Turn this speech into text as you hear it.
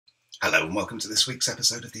Hello and welcome to this week's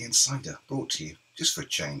episode of The Insider, brought to you, just for a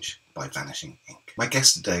change, by Vanishing Inc. My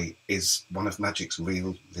guest today is one of Magic's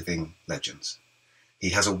real living legends. He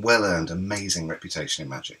has a well-earned, amazing reputation in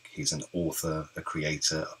Magic. He's an author, a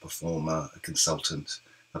creator, a performer, a consultant,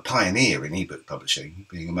 a pioneer in ebook publishing,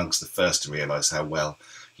 being amongst the first to realise how well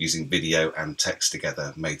using video and text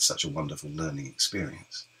together made such a wonderful learning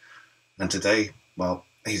experience. And today, well,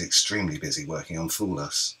 he's extremely busy working on Fool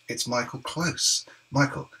Us. It's Michael Close.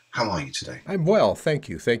 Michael, how are you today? I'm well, thank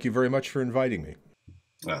you. Thank you very much for inviting me.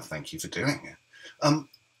 Well, thank you for doing it.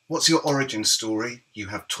 What's your origin story? You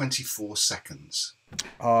have 24 seconds.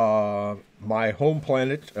 My home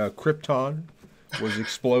planet, Krypton, was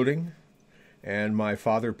exploding, and my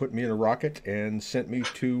father put me in a rocket and sent me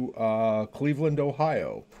to Cleveland,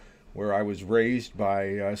 Ohio, where I was raised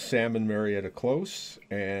by Sam and Marietta Close,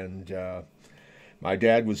 and my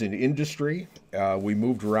dad was in industry. We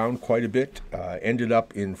moved around quite a bit. Ended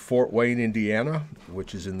up in Fort Wayne, Indiana,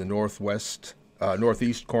 which is in the northeast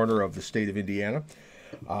corner of the state of Indiana.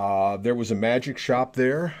 There was a magic shop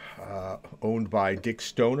there, owned by Dick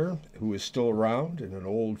Stoner, who is still around and an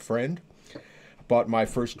old friend. Bought my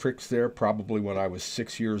first tricks there probably when I was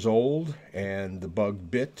 6 years old, and the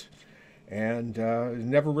bug bit, and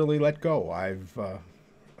never really let go.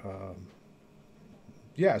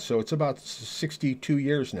 So it's about 62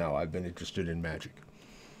 years now I've been interested in magic.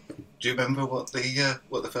 Do you remember what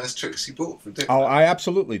the first tricks you bought from Dick? Oh, I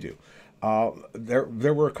absolutely do.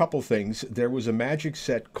 There were a couple things. There was a magic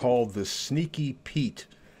set called the Sneaky Pete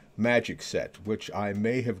magic set, which I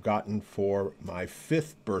may have gotten for my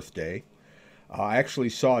 5th birthday. I actually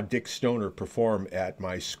saw Dick Stoner perform at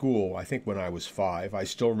my school, I think when I was 5. I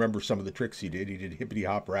still remember some of the tricks he did. He did Hippity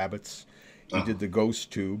Hop Rabbits. He did the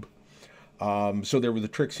Ghost Tube. So there were the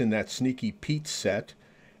tricks in that Sneaky Pete set,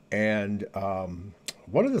 and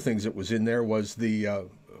one of the things that was in there was the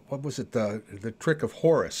trick of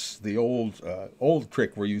Horus, the old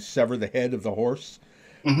trick where you sever the head of the horse,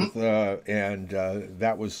 and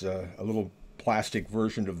that was a little plastic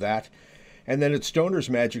version of that. And then at Stoner's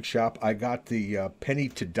Magic Shop, I got the penny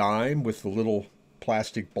to dime with the little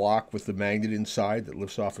plastic block with the magnet inside that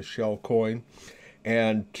lifts off a shell coin,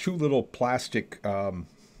 and 2 little plastic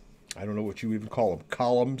I don't know what you even call them,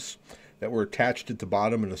 columns that were attached at the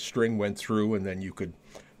bottom, and a string went through, and then you could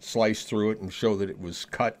slice through it and show that it was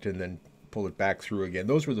cut and then pull it back through again.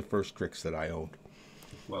 Those were the first tricks that I owned.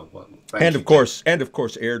 Well, and of course,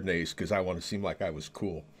 Erdnase, because I want to seem like I was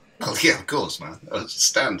cool. Oh, yeah, of course, man. That's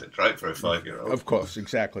standard, right, for a 5-year-old? Of course,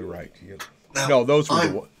 exactly right. Yeah. Now, no, those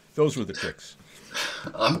were the tricks.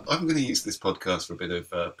 I'm going to use this podcast for a bit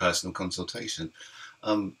of personal consultation.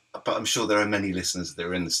 But I'm sure there are many listeners that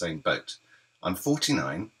are in the same boat. I'm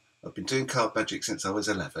 49, I've been doing card magic since I was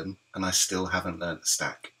 11, and I still haven't learnt the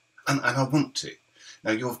stack. And I want to.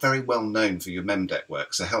 Now, you're very well known for your memdeck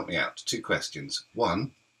work, so help me out. 2 questions.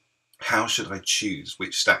 1, how should I choose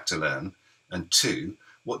which stack to learn? And 2,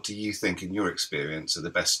 what do you think, in your experience, are the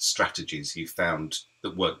best strategies you've found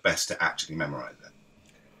that work best to actually memorise it?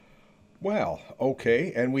 Well,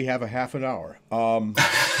 okay, and we have a half an hour.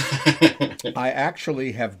 I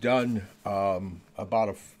actually have done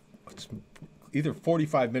about either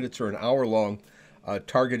 45 minutes or an hour-long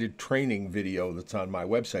targeted training video that's on my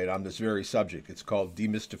website on this very subject. It's called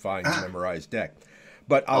Demystifying the Memorized Deck.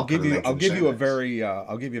 But I'll give you a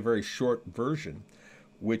very short version,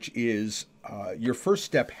 which is your first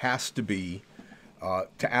step has to be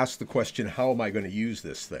to ask the question, how am I going to use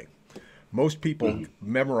this thing? Most people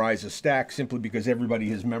memorize a stack simply because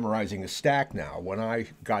everybody is memorizing a stack now. When I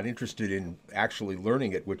got interested in actually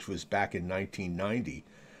learning it, which was back in 1990,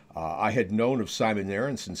 I had known of Simon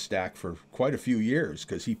Aronson's stack for quite a few years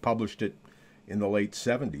because he published it in the late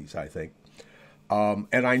 70s, I think.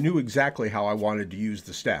 And I knew exactly how I wanted to use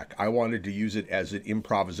the stack. I wanted to use it as an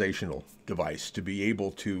improvisational device to be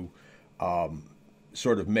able to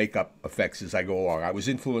sort of make up effects as I go along. I was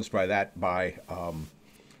influenced by that by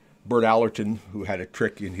Bert Allerton, who had a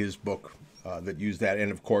trick in his book that used that,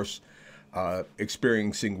 and of course,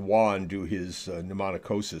 experiencing Juan do his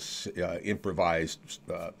pneumonicosis improvised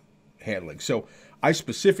handling. So I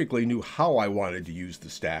specifically knew how I wanted to use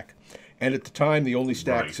the stack, and at the time, the only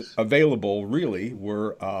stacks available really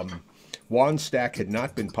were Juan's stack had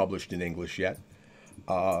not been published in English yet.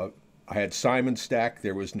 I had Simon's stack,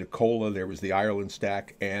 there was Nicola, there was the Ireland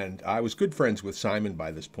stack, and I was good friends with Simon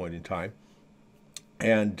by this point in time.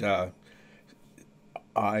 And so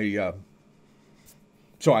I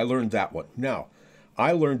learned that one. Now,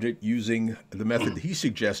 I learned it using the method that he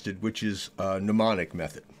suggested, which is a mnemonic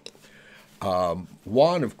method.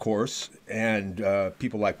 Juan, of course, and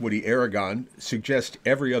people like Woody Aragon suggest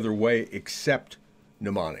every other way except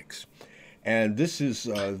mnemonics. And this is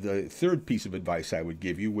the third piece of advice I would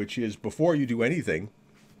give you, which is before you do anything,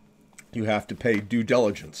 you have to pay due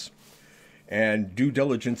diligence. And due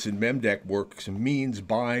diligence in memdeck works means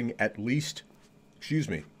buying at least,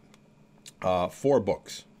 4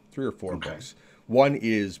 books, 3 or 4 books. One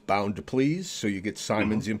is Bound to Please, so you get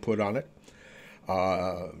Simon's input on it.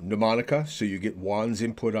 Mnemonica, so you get Juan's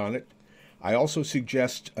input on it. I also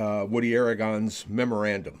suggest Woody Aragon's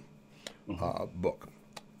Memorandum book.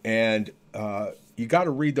 And you got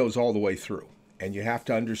to read those all the way through. And you have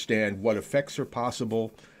to understand what effects are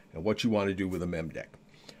possible and what you want to do with a memdeck.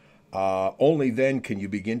 Only then can you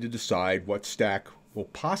begin to decide what stack will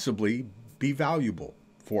possibly be valuable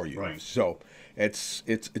for you. Right. So it's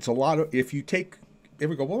a lot of, if you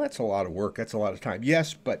ever go, well, that's a lot of work, that's a lot of time.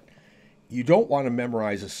 Yes, but you don't want to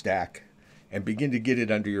memorize a stack and begin to get it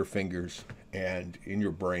under your fingers and in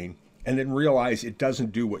your brain, and then realize it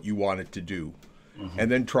doesn't do what you want it to do, and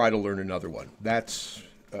then try to learn another one. That's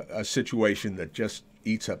a situation that just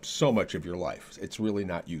eats up so much of your life. It's really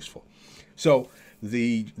not useful. So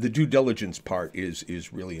the due diligence part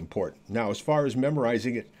is really important. Now, as far as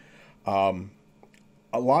memorizing it,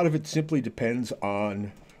 a lot of it simply depends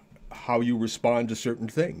on how you respond to certain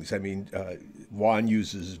things. I mean, Juan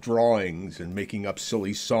uses drawings and making up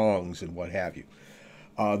silly songs and what have you.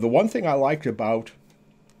 The one thing I liked about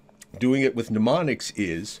doing it with mnemonics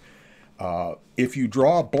is if you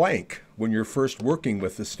draw a blank when you're first working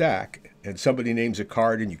with the stack and somebody names a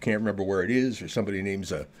card and you can't remember where it is, or somebody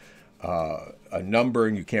names a number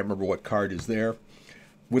and you can't remember what card is there,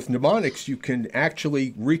 with mnemonics you can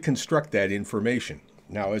actually reconstruct that information.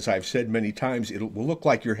 Now, as I've said many times, it will look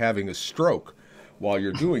like you're having a stroke while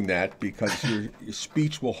you're doing that, because your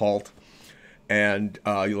speech will halt and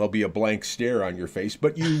there'll be a blank stare on your face,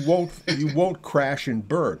 but you won't crash and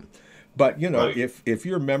burn. But, you know, Right. if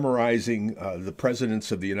you're memorizing the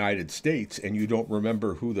presidents of the United States and you don't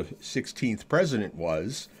remember who the 16th president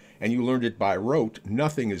was, and you learned it by rote,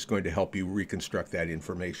 nothing is going to help you reconstruct that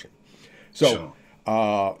information. So Sure.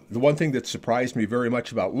 The one thing that surprised me very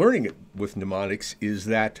much about learning it with mnemonics is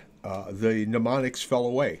that the mnemonics fell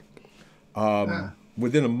away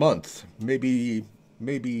within a month, maybe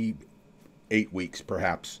 8 weeks,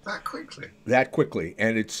 perhaps. That quickly. That quickly.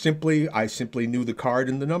 And I simply knew the card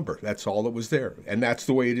and the number. That's all that was there. And that's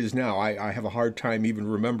the way it is now. I have a hard time even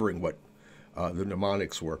remembering what the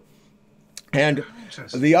mnemonics were. And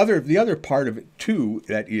the other part of it, too,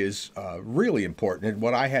 that is really important, and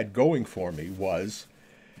what I had going for me was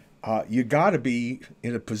you got to be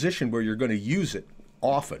in a position where you're going to use it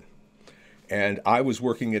often. And I was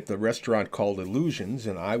working at the restaurant called Illusions,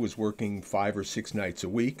 and I was working 5 or 6 nights a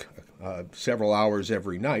week, several hours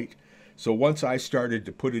every night. So once I started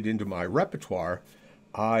to put it into my repertoire,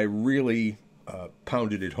 I really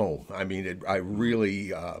pounded it home. I mean, I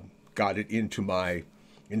really got it into my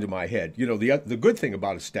head. You know, the good thing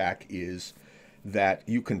about a stack is that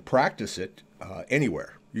you can practice it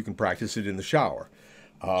anywhere. You can practice it in the shower.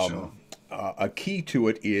 Sure. A key to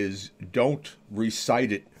it is don't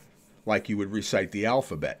recite it like you would recite the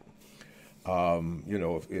alphabet. You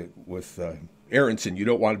know, with Aronson, you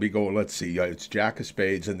don't want to be going, let's see, it's Jack of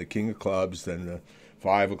Spades and the King of Clubs, then the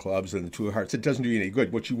 5 of Clubs, and the 2 of Hearts. It doesn't do you any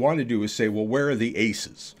good. What you want to do is say, well, where are the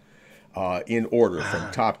aces in order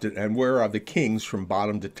from top to, and where are the kings from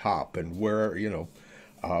bottom to top, and where, you know,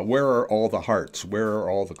 where are all the hearts, where are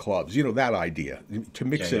all the clubs? You know, that idea, to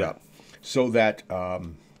mix it up so that,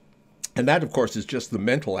 and that, of course, is just the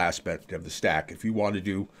mental aspect of the stack. If you want to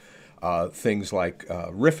do things like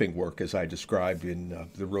riffing work, as I described in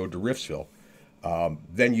The Road to Riffsville,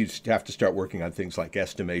 then you have to start working on things like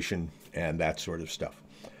estimation and that sort of stuff.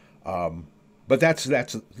 But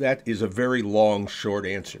that is a very long, short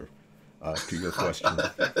answer to your question.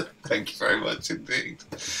 Thank you very much indeed.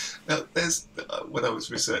 Now, there's when I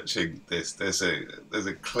was researching this, there's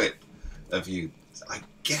a clip of you, I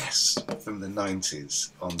guess, from the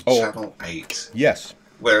 90s on Channel 8. Yes.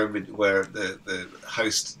 Where the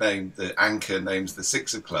host the anchor names the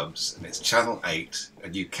 6 of clubs, and it's Channel 8,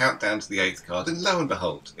 and you count down to the 8th card, and lo and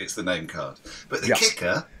behold, it's the name card. But the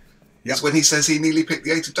kicker is when he says he nearly picked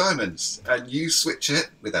the 8 of diamonds, and you switch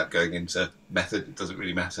it without going into method. It doesn't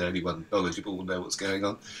really matter. Anyone knowledgeable will know what's going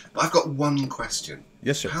on. But I've got one question.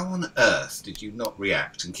 Yes, sir. How on earth did you not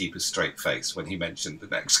react and keep a straight face when he mentioned the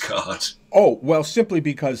next card? Oh, well, simply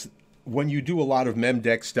because when you do a lot of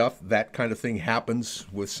memdeck stuff, that kind of thing happens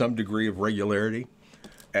with some degree of regularity,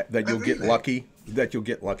 that you'll get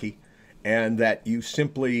lucky, and that you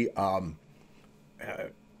simply,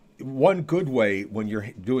 one good way when you're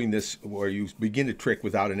doing this, where you begin a trick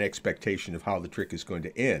without an expectation of how the trick is going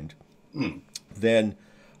to end, then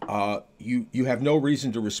you have no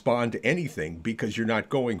reason to respond to anything because you're not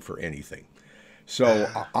going for anything. So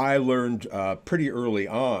I learned pretty early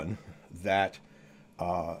on that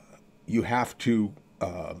you have to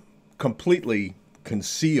completely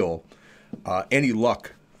conceal any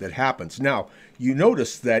luck that happens. Now, you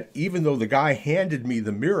notice that even though the guy handed me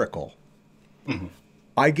the miracle,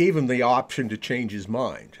 I gave him the option to change his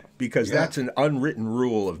mind, because that's an unwritten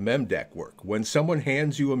rule of memdeck work. When someone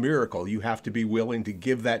hands you a miracle, you have to be willing to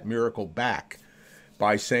give that miracle back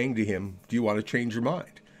by saying to him, do you want to change your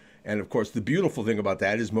mind? And of course, the beautiful thing about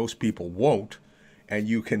that is most people won't, and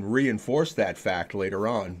you can reinforce that fact later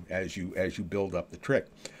on as you build up the trick.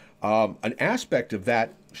 An aspect of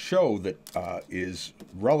that show that is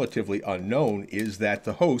relatively unknown is that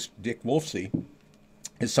the host, Dick Wolfsey,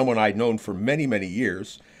 is someone I'd known for many, many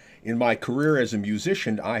years. In my career as a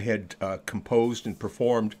musician, I had composed and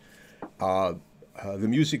performed the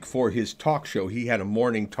music for his talk show. He had a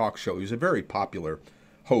morning talk show. He was a very popular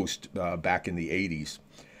host back in the 80s.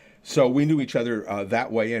 So we knew each other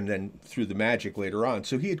that way, and then through the magic later on.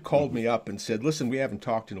 So he had called me up and said, listen, we haven't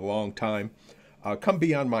talked in a long time. Come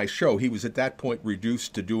be on my show. He was at that point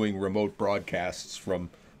reduced to doing remote broadcasts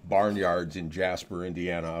from barnyards in Jasper,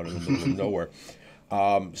 Indiana, out in the middle of nowhere.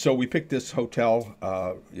 So we picked this hotel,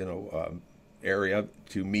 area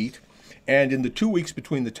to meet. And in the 2 weeks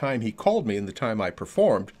between the time he called me and the time I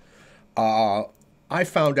performed, I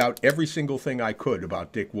found out every single thing I could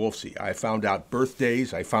about Dick Wolfsey. I found out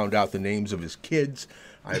birthdays. I found out the names of his kids.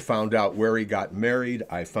 I found out where he got married.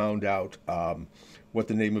 I found out what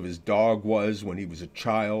the name of his dog was when he was a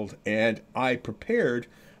child. And I prepared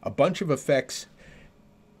a bunch of effects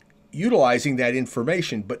utilizing that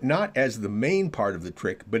information, but not as the main part of the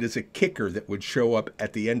trick, but as a kicker that would show up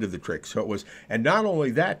at the end of the trick. So it was, and not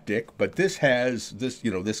only that, Dick, but this has this,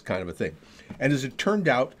 this kind of a thing. And as it turned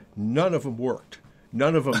out, none of them worked.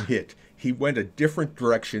 None of them hit. He went a different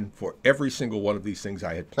direction for every single one of these things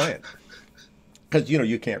I had planned. Because,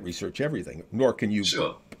 you can't research everything, nor can you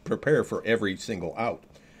prepare for every single out.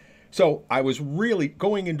 So I was really,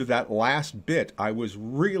 going into that last bit, I was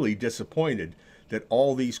really disappointed that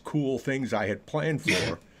all these cool things I had planned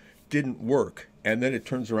for didn't work. And then it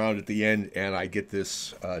turns around at the end, and I get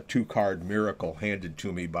this 2-card miracle handed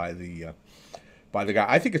to me by the guy.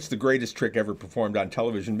 I think it's the greatest trick ever performed on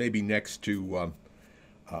television, maybe next to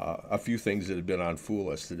a few things that have been on Fool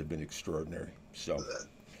Us that have been extraordinary. So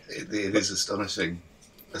it is astonishing.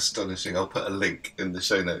 I'll put a link in the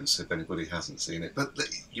show notes if anybody hasn't seen it. But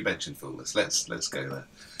you mentioned Fool Us. Let's go there.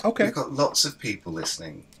 Okay. We've got lots of people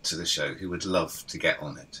listening to the show who would love to get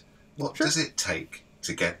on it. What does it take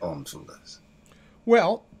to get on Fool Us?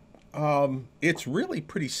 Well, it's really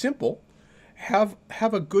pretty simple. Have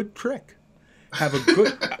a good trick. Have a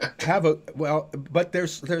good but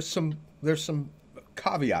there's some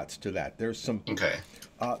caveats to that. There's some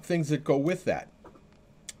things that go with that.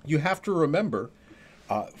 You have to remember,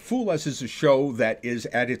 Fool Us is a show that is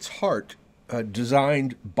at its heart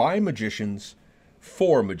designed by magicians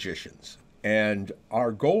for magicians. And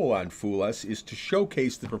our goal on Fool Us is to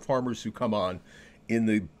showcase the performers who come on in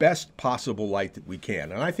the best possible light that we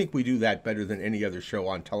can. And I think we do that better than any other show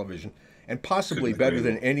on television, and possibly better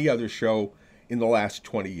than any other show in the last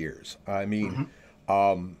 20 years. I mean,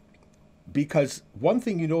 because one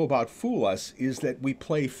thing you know about Fool Us is that we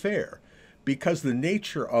play fair. Because the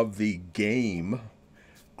nature of the game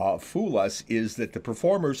Fool Us is that the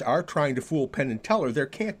performers are trying to fool Penn and Teller. There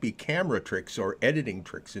can't be camera tricks or editing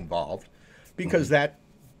tricks involved, because that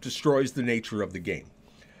destroys the nature of the game.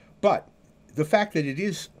 But the fact that it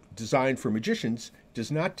is designed for magicians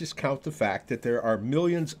does not discount the fact that there are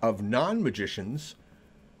millions of non-magicians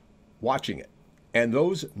watching it. And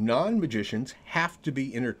those non-magicians have to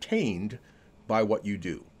be entertained by what you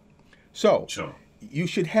do. So you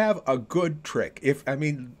should have a good trick.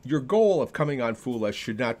 Your goal of coming on Fool Us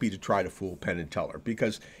should not be to try to fool Penn and Teller,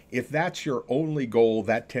 because if that's your only goal,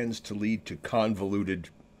 that tends to lead to convoluted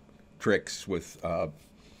tricks with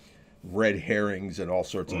red herrings and all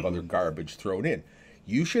sorts of other garbage thrown in.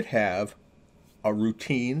 You should have a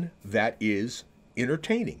routine that is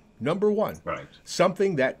entertaining. Number one,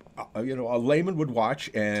 something that a layman would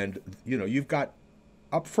watch, and you've got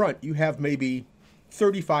up front, you have maybe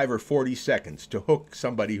 35 or 40 seconds to hook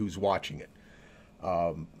somebody who's watching it.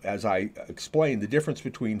 As I explained, the difference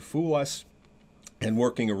between Fool Us and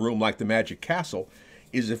working a room like the Magic Castle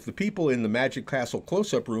is if the people in the Magic Castle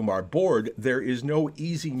close-up room are bored, there is no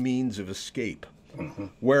easy means of escape.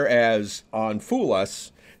 Whereas on Fool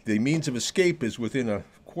Us, the means of escape is within a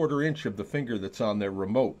quarter inch of the finger that's on their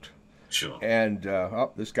remote. And,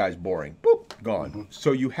 this guy's boring. Boop, gone.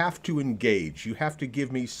 So you have to engage. You have to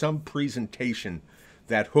give me some presentation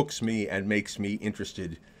that hooks me and makes me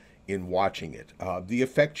interested in watching it. The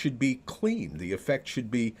effect should be clean. The effect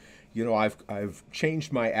should be, I've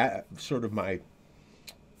changed my sort of my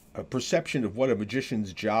perception of what a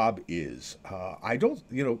magician's job is. I don't,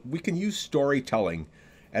 we can use storytelling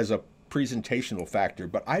as a presentational factor,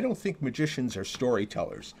 but I don't think magicians are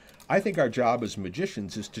storytellers. I think our job as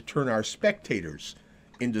magicians is to turn our spectators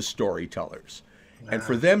into storytellers. And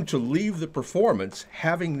for them to leave the performance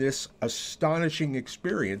having this astonishing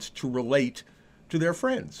experience to relate to their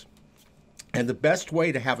friends. And the best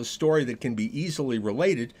way to have a story that can be easily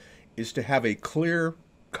related is to have a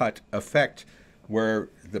clear-cut effect where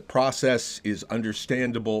the process is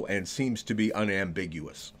understandable and seems to be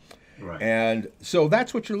unambiguous. Right. And so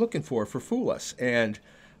that's what you're looking for Fool Us. And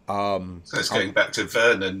so it's going back to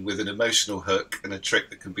Vernon with an emotional hook and a trick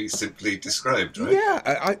that can be simply described, right?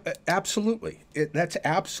 Yeah, absolutely. That's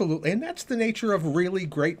absolutely, and that's the nature of really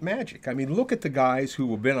great magic. I mean, look at the guys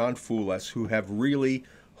who have been on Fool Us who have really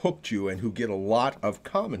hooked you and who get a lot of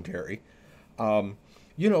commentary.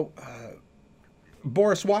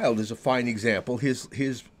 Boris Wilde is a fine example.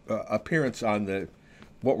 His appearance on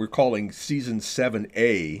what we're calling season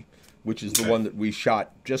 7A, which is the one that we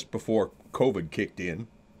shot just before COVID kicked in,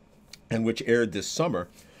 and which aired this summer.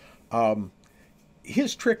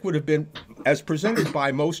 His trick would have been, as presented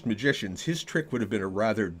by most magicians, his trick would have been a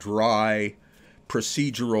rather dry,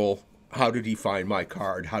 procedural, how did he find my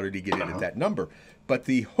card? How did he get in at that number? But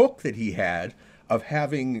the hook that he had of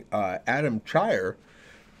having Adam Chire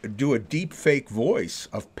do a deep fake voice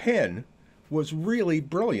of Penn was really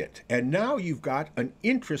brilliant. And now you've got an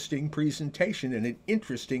interesting presentation and an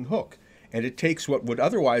interesting hook. And it takes what would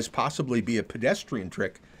otherwise possibly be a pedestrian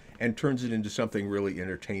trick and turns it into something really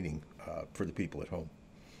entertaining for the people at home.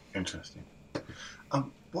 Interesting.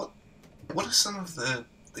 What are some of the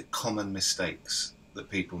common mistakes that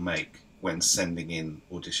people make when sending in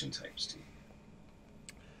audition tapes to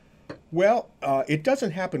you? Well, it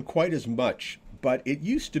doesn't happen quite as much, but it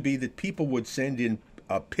used to be that people would send in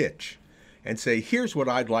a pitch and say, here's what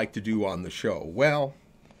I'd like to do on the show. Well,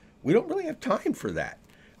 we don't really have time for that.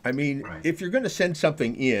 I mean, if you're going to send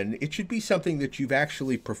something in, it should be something that you've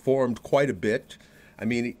actually performed quite a bit. I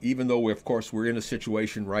mean, even though, of course, we're in a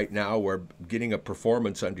situation right now where getting a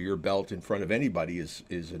performance under your belt in front of anybody is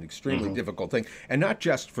an extremely difficult thing. And not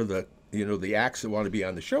just for the acts that want to be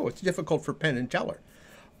on the show. It's difficult for Penn and Teller.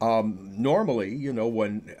 Normally,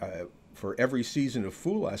 when for every season of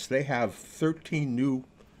Fool Us, they have 13 new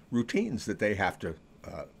routines that they have to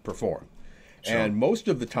perform. Sure. And most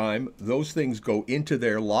of the time, those things go into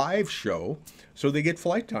their live show, so they get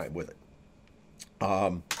flight time with it.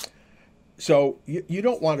 So you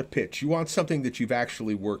don't want a pitch. You want something that you've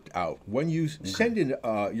actually worked out. When you send in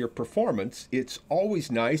your performance, it's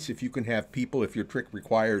always nice if you can have people, if your trick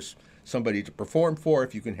requires somebody to perform for,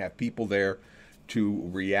 if you can have people there to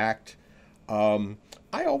react.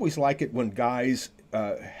 I always like it when guys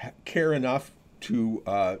care enough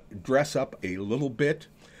to dress up a little bit.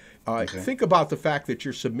 Think about the fact that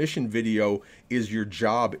your submission video is your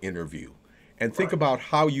job interview. And think about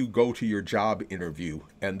how you go to your job interview,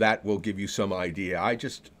 and that will give you some idea.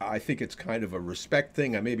 I think it's kind of a respect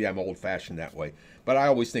thing. Maybe I'm old-fashioned that way, but I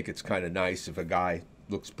always think it's kind of nice if a guy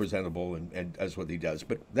looks presentable and does what he does.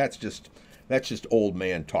 But that's just old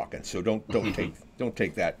man talking. So don't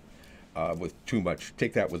take that with too much.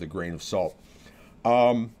 Take that with a grain of salt.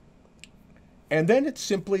 And then it's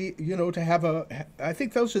simply, to have I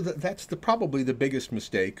think that's probably the biggest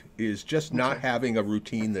mistake is just not having a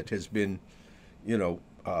routine that has been,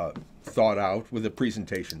 thought out with a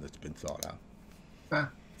presentation that's been thought out.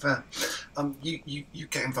 Fair. You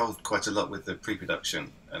get involved quite a lot with the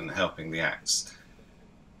pre-production and helping the acts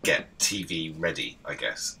get TV ready, I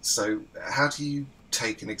guess. So how do you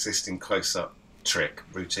take an existing close-up trick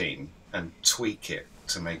routine and tweak it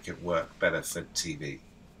to make it work better for TV?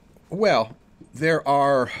 Well, there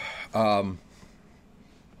are, how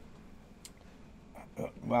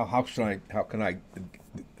can I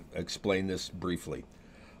explain this briefly?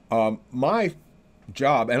 My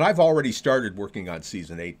job, and I've already started working on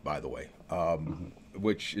season 8, by the way,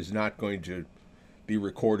 which is not going to be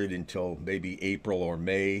recorded until maybe April or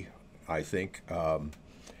May, I think.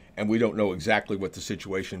 And we don't know exactly what the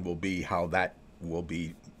situation will be, how that will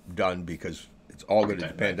be done, because it's all going to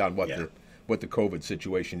depend on what the COVID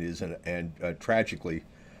situation is, and tragically,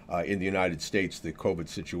 in the United States, the COVID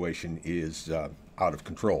situation is out of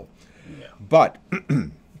control. Yeah. But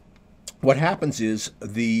what happens is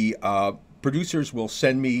the producers will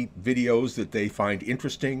send me videos that they find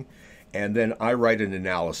interesting, and then I write an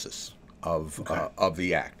analysis of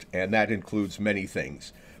the act, and that includes many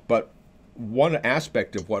things. But one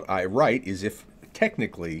aspect of what I write is if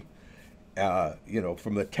technically,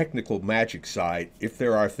 from the technical magic side, if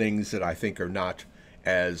there are things that I think are not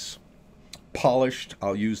as polished,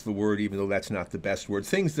 I'll use the word, even though that's not the best word,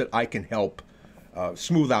 things that I can help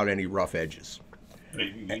smooth out any rough edges.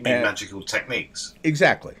 You mean magical techniques?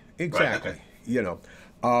 Exactly. Right, okay.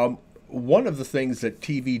 One of the things that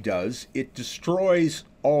TV does, it destroys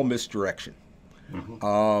all misdirection.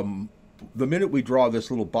 Mm-hmm. The minute we draw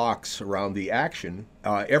this little box around the action,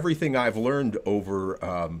 everything I've learned over,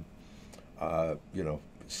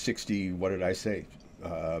 60, what did I say?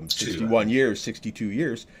 61 years, 62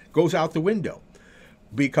 years, goes out the window.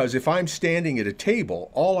 Because if I'm standing at a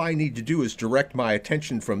table, all I need to do is direct my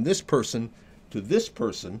attention from this person to this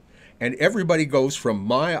person, and everybody goes from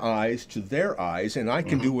my eyes to their eyes, and I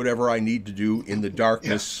can do whatever I need to do in the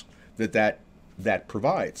darkness that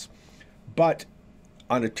provides. But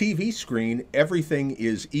on a TV screen, everything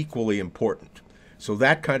is equally important. So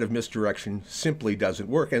that kind of misdirection simply doesn't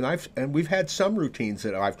work. And we've had some routines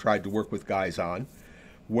that I've tried to work with guys on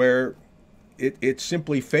where it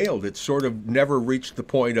simply failed. It sort of never reached the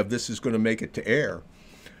point of this is going to make it to air,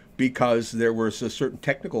 because there were certain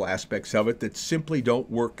technical aspects of it that simply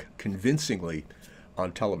don't work convincingly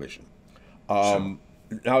on television.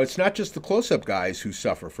 Now, it's not just the close-up guys who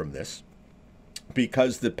suffer from this,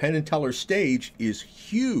 because the Penn and Teller stage is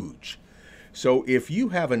huge. So if you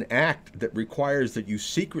have an act that requires that you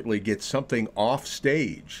secretly get something off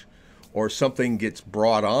stage, or something gets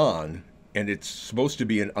brought on, and it's supposed to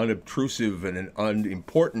be an unobtrusive and an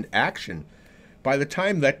unimportant action, by the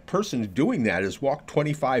time that person doing that has walked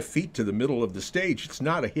 25 feet to the middle of the stage, it's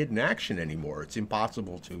not a hidden action anymore. It's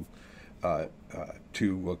impossible to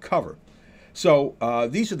cover. So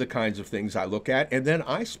these are the kinds of things I look at. And then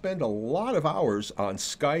I spend a lot of hours on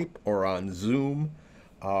Skype or on Zoom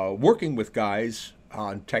working with guys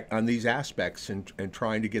on these aspects and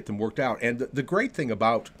trying to get them worked out. And the great thing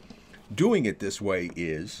about doing it this way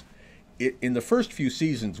is, in the first few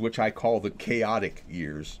seasons, which I call the chaotic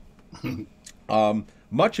years,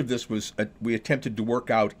 much of this was we attempted to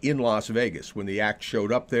work out in Las Vegas when the act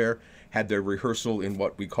showed up there, had their rehearsal in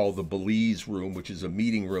what we call the Belize room, which is a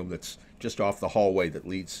meeting room that's just off the hallway that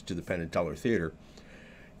leads to the Penn and Teller Theater.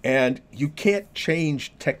 And you can't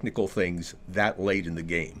change technical things that late in the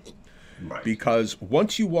game. Right. Because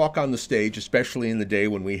once you walk on the stage, especially in the day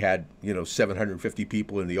when we had 750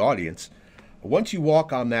 people in the audience, once you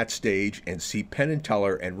walk on that stage and see Penn and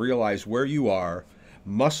Teller and realize where you are,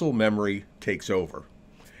 muscle memory takes over.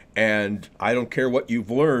 And I don't care what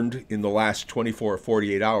you've learned in the last 24 or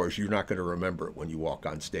 48 hours, you're not going to remember it when you walk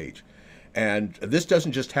on stage. And this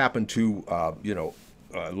doesn't just happen to,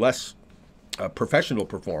 less professional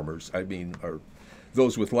performers, or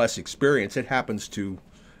those with less experience. It happens to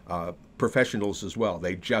professionals as well.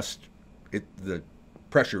 The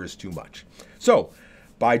pressure is too much. So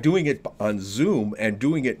by doing it on Zoom and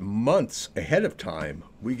doing it months ahead of time,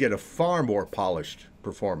 we get a far more polished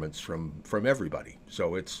performance from everybody.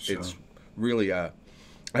 So it's really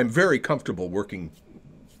I'm very comfortable working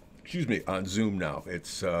on Zoom now.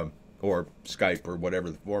 It's or Skype or whatever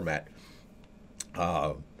the format,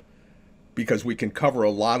 because we can cover a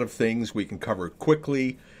lot of things. We can cover it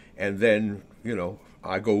quickly, and then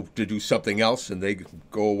I go to do something else and they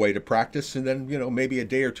go away to practice, and then maybe a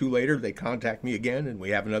day or two later they contact me again and we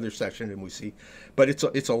have another session and we see. But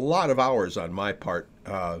it's a lot of hours on my part,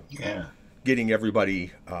 getting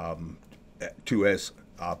everybody to as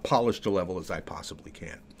polished a level as I possibly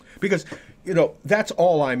can, because that's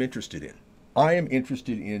all I'm interested in. I am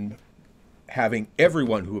interested in having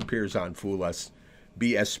everyone who appears on Fool Us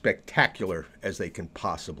be as spectacular as they can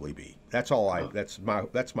possibly be. That's all that's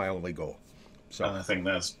my only goal. So and I think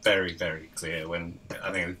that's very, very clear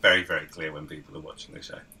it's very, very clear when people are watching the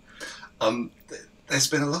show. There's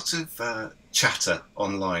been a lot of chatter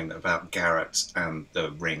online about Garrett and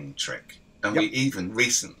the ring trick. And we even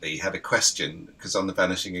recently had a question, because on the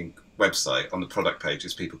Vanishing Ink website, on the product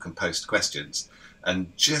pages, people can post questions.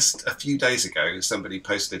 And just a few days ago, somebody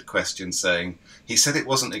posted questions saying, he said it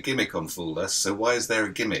wasn't a gimmick on Fool Us, so why is there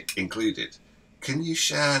a gimmick included? Can you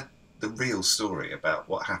share the real story about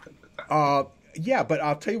what happened with that? Yeah, but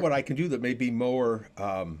I'll tell you what I can do that may be more,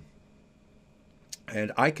 and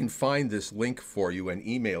I can find this link for you and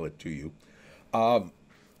email it to you.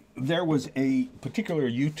 There was a particular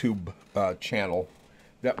YouTube channel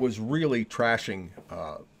that was really trashing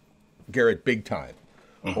Garrett big time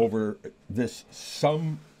over this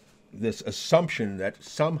assumption that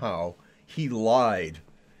somehow he lied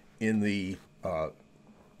in the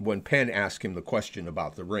when Penn asked him the question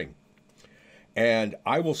about the ring. And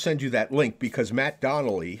I will send you that link because Matt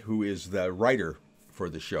Donnelly, who is the writer for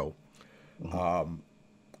the show,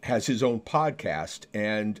 has his own podcast,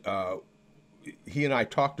 and he and I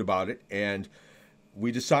talked about it, and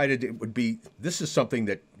we decided this is something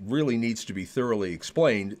that really needs to be thoroughly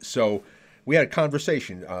explained. So we had a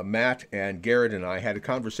conversation. Matt and Garrett and I had a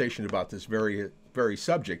conversation about this very, very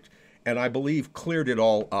subject, and I believe cleared it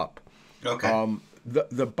all up. Okay.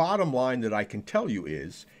 The bottom line that I can tell you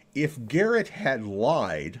is, if Garrett had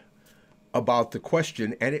lied about the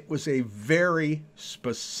question, and it was a very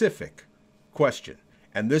specific question,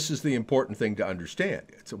 and this is the important thing to understand.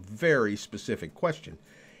 It's a very specific question.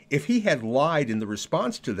 If he had lied in the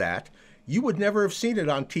response to that, you would never have seen it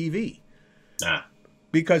on TV. Ah.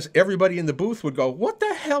 Because everybody in the booth would go, "What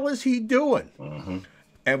the hell is he doing?" Mm-hmm.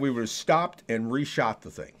 And we would have stopped and reshot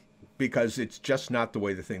the thing, because it's just not the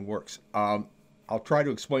way the thing works. I'll try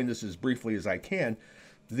to explain this as briefly as I can.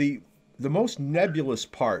 The most nebulous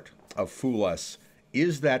part of Fool Us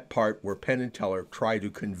is that part where Penn and Teller try to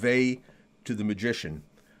convey to the magician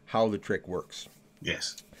how the trick works.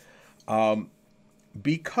 Yes.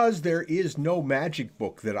 Because there is no magic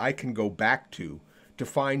book that I can go back to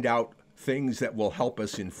find out things that will help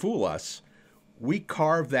us in Fool Us, we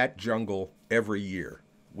carve that jungle every year.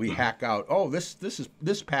 We hack out, oh,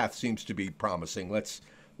 this path seems to be promising. Let's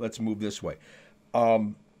move this way.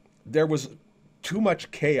 There was too much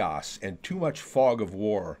chaos and too much fog of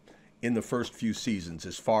war in the first few seasons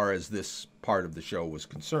as far as this part of the show was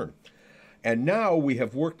concerned. And now we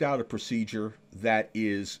have worked out a procedure that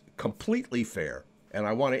is completely fair, and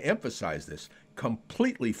I want to emphasize this,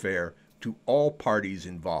 completely fair to all parties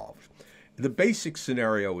involved. The basic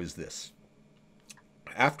scenario is this.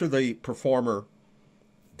 After the performer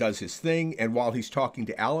does his thing, and while he's talking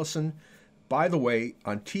to Allison, by the way,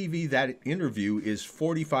 on TV, that interview is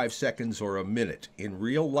 45 seconds or a minute. In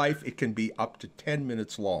real life, it can be up to 10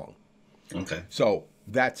 minutes long. Okay. So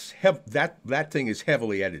that thing is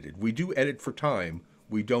heavily edited. We do edit for time.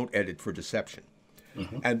 We don't edit for deception.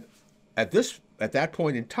 Mm-hmm. And at that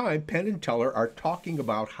point in time, Penn and Teller are talking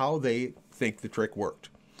about how they think the trick worked.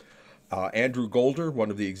 Andrew Golder,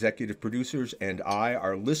 one of the executive producers, and I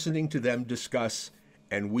are listening to them discuss,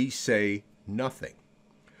 and we say nothing.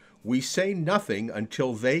 We say nothing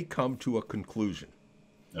until they come to a conclusion.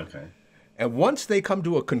 Okay. And once they come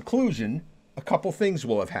to a conclusion, a couple things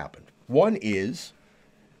will have happened. One is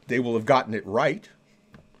they will have gotten it right.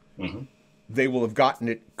 Mm-hmm. They will have gotten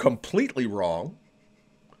it completely wrong.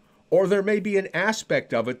 Or there may be an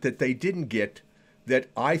aspect of it that they didn't get that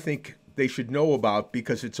I think they should know about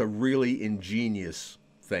because it's a really ingenious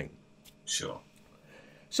thing. Sure.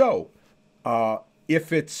 So,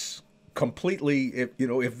 if it's completely,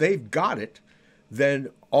 if they've got it, then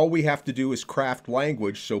all we have to do is craft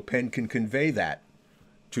language so Penn can convey that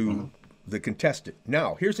to the contestant.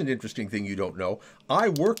 Now, here's an interesting thing you don't know. I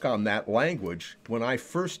work on that language when I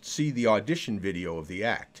first see the audition video of the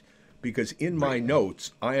act, because in my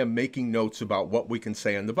notes, I am making notes about what we can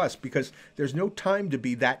say on the bus, because there's no time to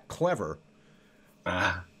be that clever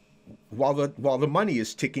while the money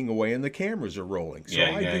is ticking away and the cameras are rolling. So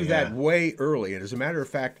I do that way early. And as a matter of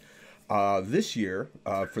fact, this year,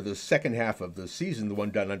 for the second half of the season, the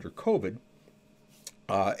one done under COVID,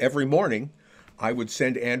 every morning I would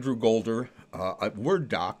send Andrew Golder a Word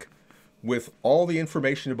doc with all the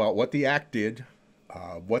information about what the act did,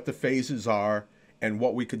 what the phases are, and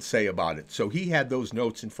what we could say about it. So he had those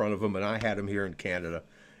notes in front of him, and I had them here in Canada,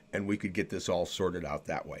 and we could get this all sorted out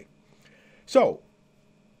that way. So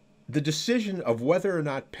the decision of whether or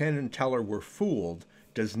not Penn and Teller were fooled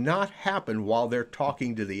does not happen while they're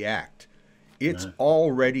talking to the act. It's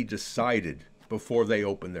already decided before they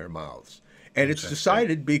open their mouths. And it's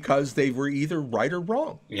decided because they were either right or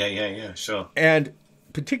wrong. Yeah, sure. And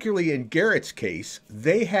particularly in Garrett's case,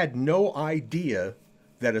 they had no idea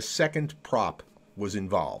that a second prop was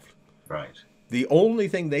involved. Right. The only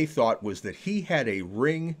thing they thought was that he had a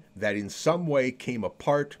ring that in some way came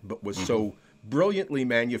apart, but was so brilliantly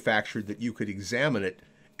manufactured that you could examine it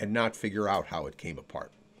and not figure out how it came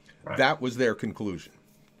apart. Right. That was their conclusion.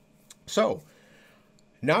 So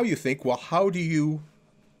now you think, well, how do you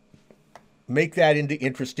make that into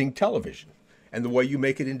interesting television? And the way you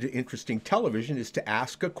make it into interesting television is to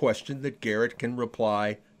ask a question that Garrett can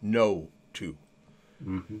reply no to.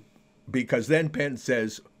 Mm-hmm. Because then Penn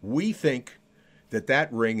says, we think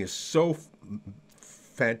that ring is so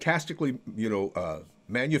fantastically,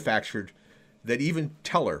 manufactured that even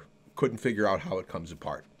Teller couldn't figure out how it comes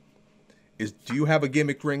apart. Do you have a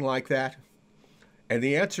gimmick ring like that? And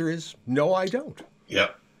the answer is, no, I don't.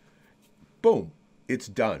 Yep. Boom. It's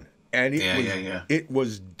done. And it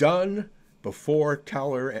was done before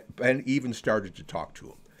Teller and even started to talk to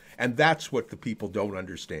him. And that's what the people don't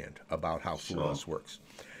understand about how Fool Us works.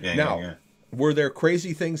 Now, Were there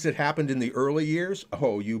crazy things that happened in the early years?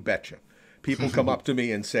 Oh, you betcha. People come up to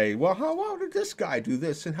me and say, well, how did this guy do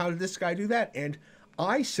this and how did this guy do that? And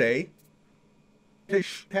I say,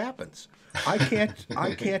 this happens. I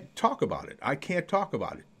can't talk about it. I can't talk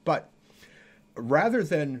about it. But rather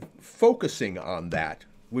than focusing on that,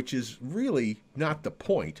 which is really not the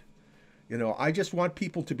point, I just want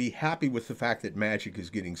people to be happy with the fact that magic is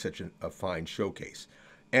getting such a fine showcase.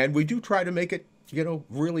 And we do try to make it,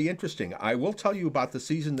 really interesting. I will tell you about the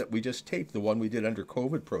season that we just taped, the one we did under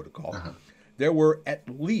COVID protocol. Uh-huh. There were at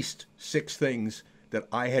least 6 things that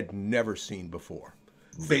I had never seen before.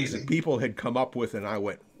 Really? Things that people had come up with, and I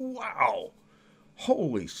went, wow,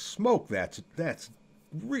 holy smoke, that's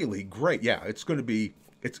really great. Yeah, it's going to be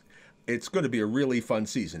a really fun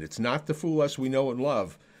season. It's not the Fool Us we know and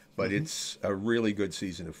love, but it's a really good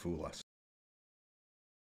season of Fool Us.